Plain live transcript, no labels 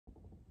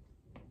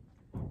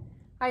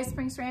Hi,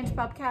 Springs Ranch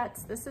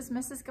Bobcats. This is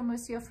Mrs.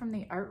 Gamusio from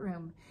the Art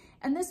Room.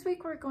 And this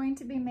week we're going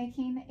to be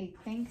making a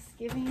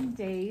Thanksgiving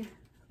Day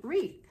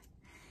wreath.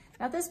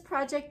 Now this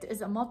project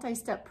is a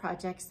multi-step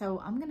project,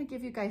 so I'm gonna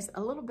give you guys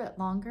a little bit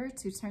longer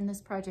to turn this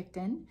project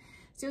in.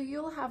 So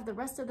you'll have the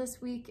rest of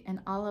this week and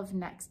all of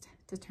next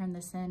to turn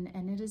this in,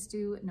 and it is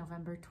due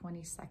November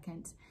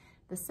 22nd,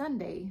 the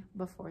Sunday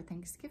before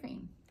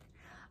Thanksgiving.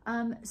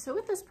 So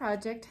with this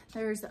project,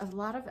 there's a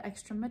lot of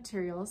extra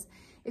materials.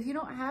 If you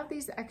don't have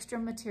these extra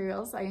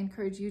materials, I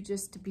encourage you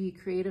just to be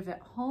creative at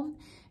home,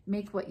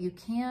 make what you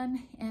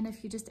can, and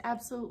if you just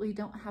absolutely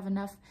don't have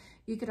enough,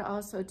 you could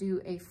also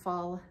do a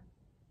fall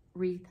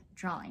wreath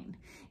drawing.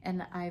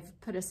 And I've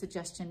put a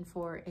suggestion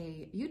for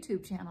a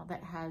YouTube channel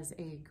that has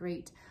a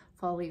great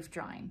fall leaf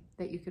drawing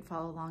that you could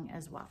follow along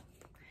as well.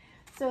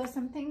 So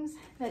some things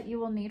that you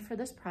will need for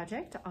this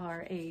project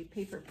are a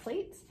paper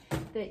plate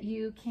that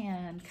you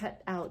can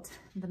cut out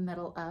the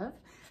middle of.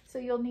 So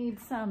you'll need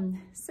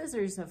some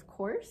scissors, of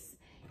course.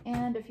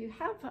 And if you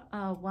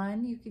have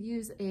one, you could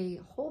use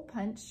a hole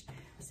punch.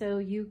 So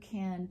you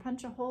can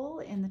punch a hole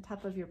in the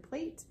top of your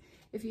plate.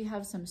 If you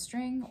have some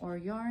string or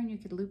yarn, you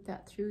could loop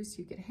that through so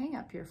you could hang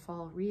up your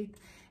fall wreath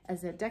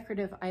as a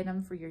decorative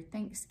item for your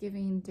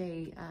Thanksgiving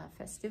Day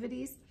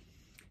festivities.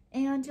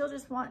 And you'll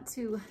just want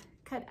to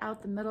cut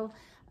out the middle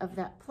of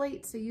that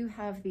plate so you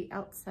have the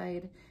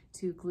outside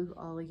to glue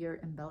all of your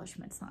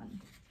embellishments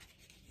on.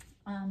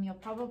 You'll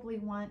probably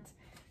want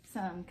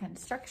some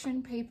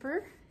construction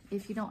paper.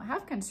 If you don't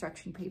have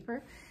construction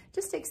paper,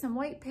 just take some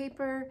white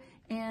paper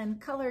and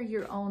color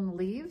your own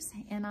leaves.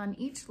 And on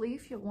each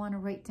leaf, you'll want to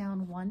write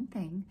down one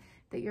thing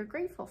that you're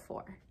grateful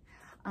for,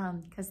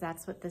 because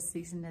that's what this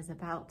season is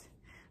about.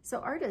 So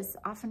artists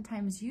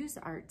oftentimes use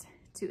art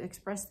to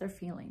express their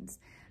feelings.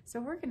 So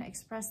we're going to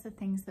express the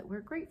things that we're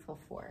grateful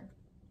for.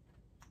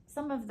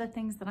 Some of the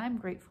things that I'm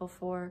grateful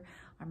for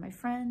are my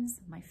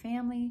friends, my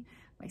family,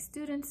 my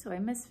students who I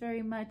miss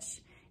very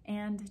much,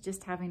 and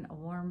just having a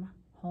warm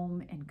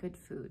home and good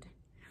food.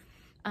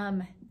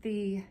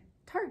 The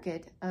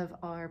target of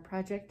our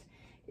project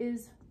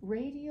is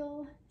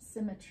radial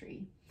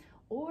symmetry,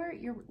 or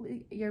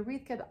your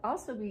wreath could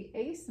also be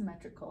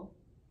asymmetrical,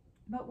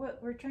 but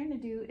what we're trying to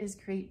do is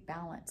create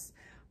balance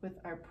with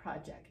our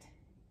project,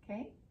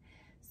 okay?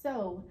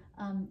 So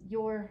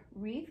your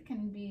wreath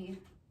can be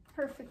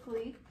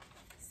perfectly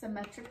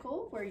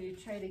symmetrical, where you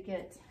try to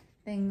get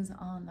things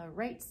on the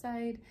right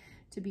side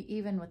to be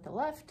even with the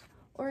left,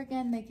 or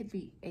again, they could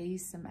be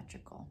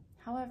asymmetrical,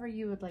 however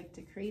you would like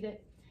to create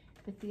it,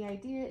 but the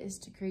idea is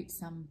to create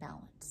some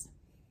balance,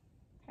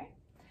 okay?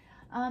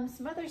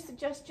 Some other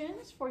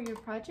suggestions for your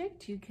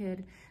project: you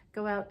could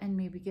go out and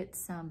maybe get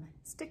some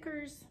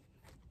stickers.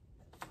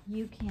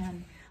 You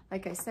can,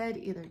 like I said,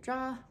 either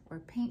draw or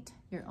paint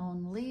your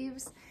own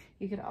leaves.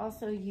 You could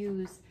also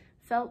use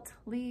felt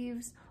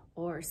leaves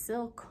or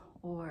silk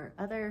or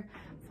other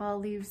fall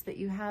leaves that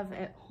you have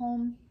at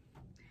home.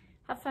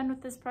 Have fun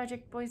with this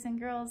project, boys and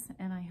girls,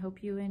 and I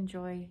hope you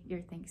enjoy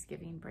your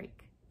Thanksgiving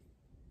break.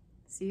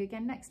 See you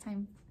again next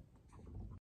time.